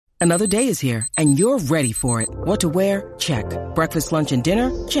Another day is here, and you're ready for it. What to wear? Check. Breakfast, lunch, and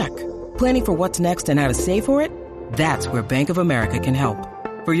dinner? Check. Planning for what's next and how to save for it? That's where Bank of America can help.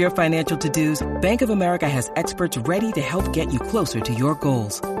 For your financial to-dos, Bank of America has experts ready to help get you closer to your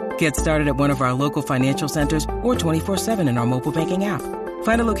goals. Get started at one of our local financial centers or 24/7 in our mobile banking app.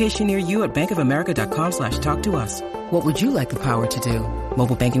 Find a location near you at bankofamerica.com/talktous. What would you like the power to do?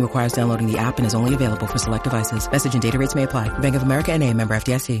 Mobile banking requires downloading the app and is only available for select devices. Message and data rates may apply. Bank of America N.A., member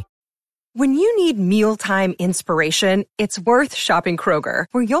FDIC. When you need mealtime inspiration, it's worth shopping Kroger,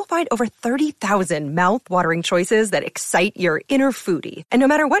 where you'll find over 30,000 mouth-watering choices that excite your inner foodie. And no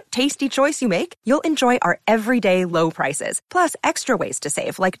matter what tasty choice you make, you'll enjoy our everyday low prices, plus extra ways to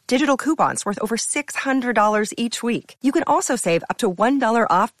save, like digital coupons worth over $600 each week. You can also save up to $1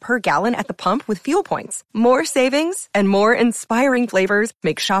 off per gallon at the pump with fuel points. More savings and more inspiring flavors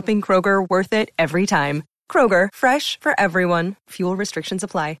make shopping Kroger worth it every time. Kroger, fresh for everyone. Fuel restrictions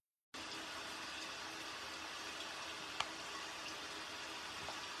apply.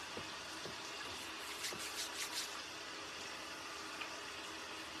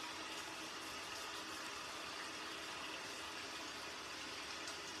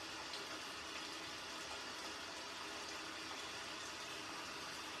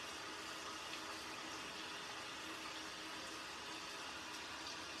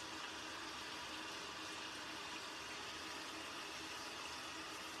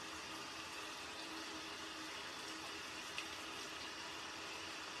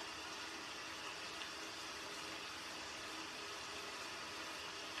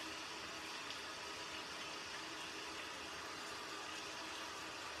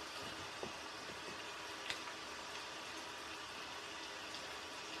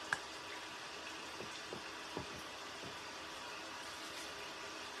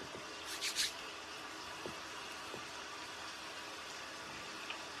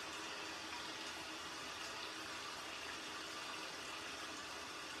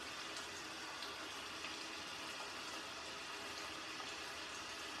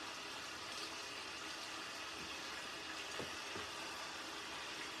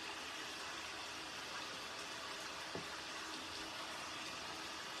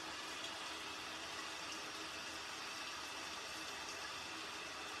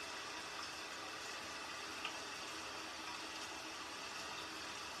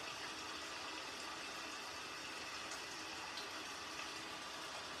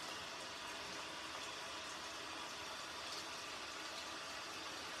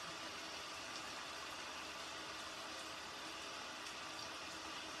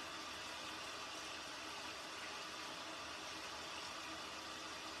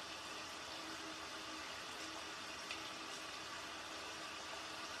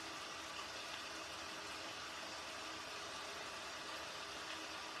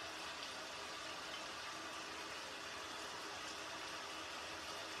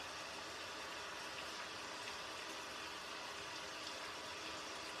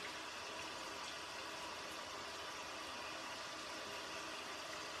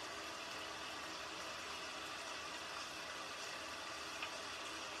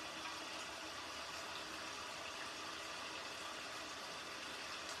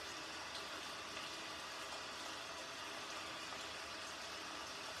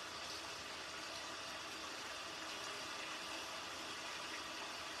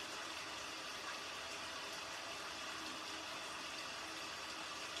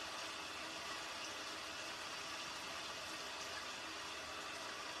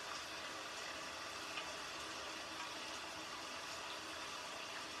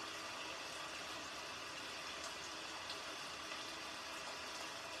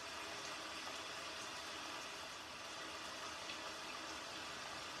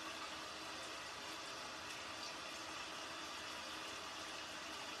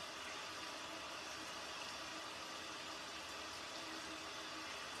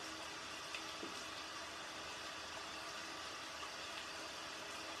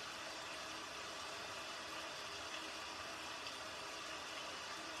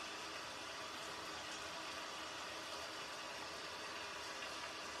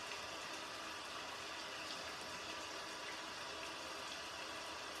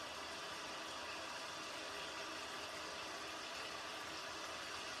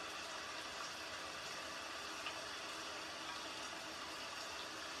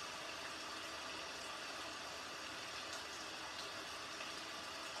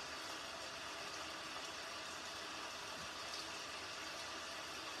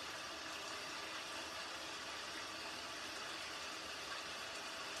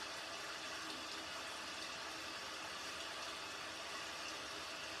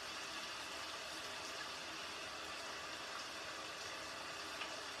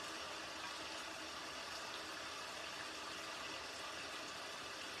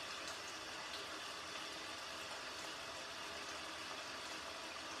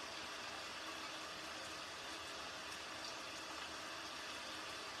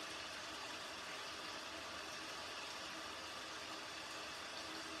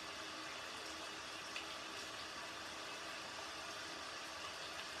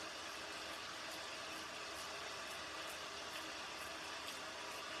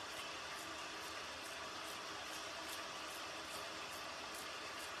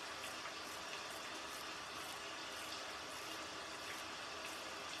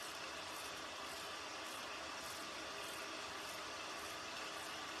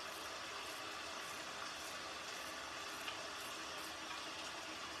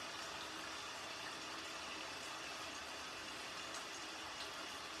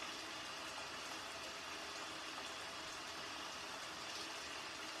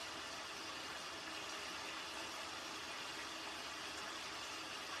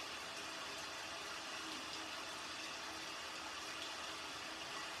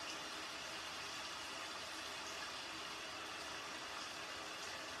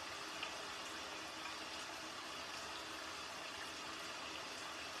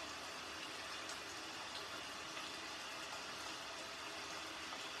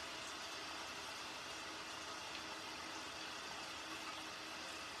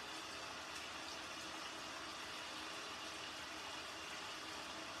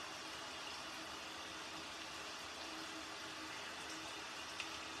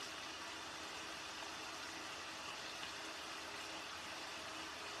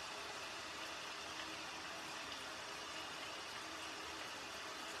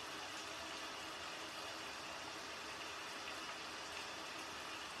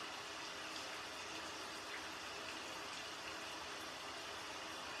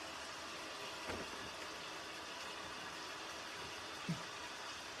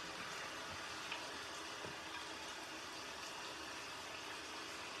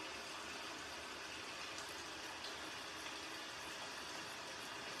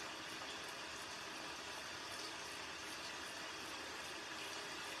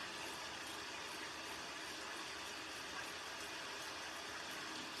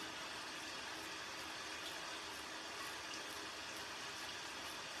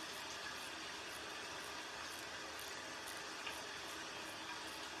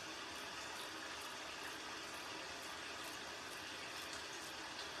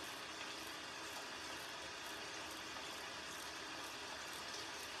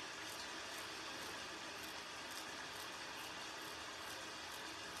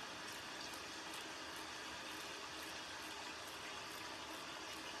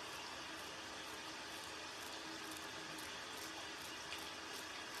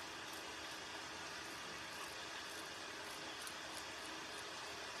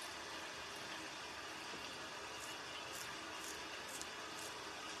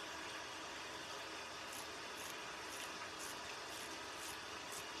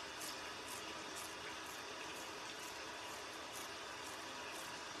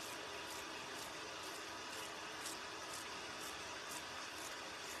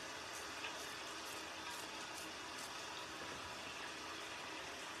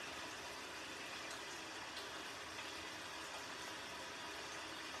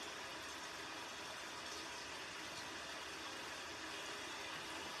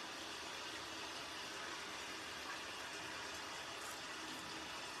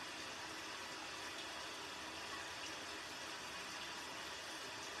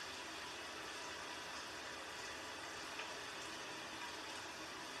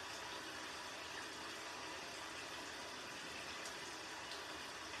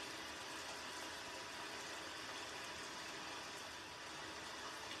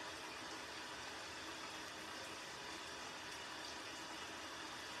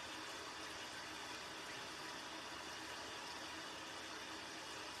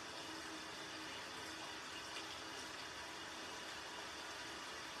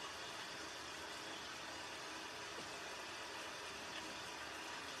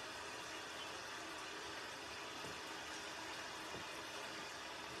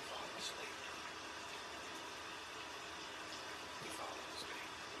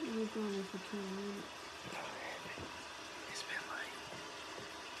 was doing it for 2 minutes.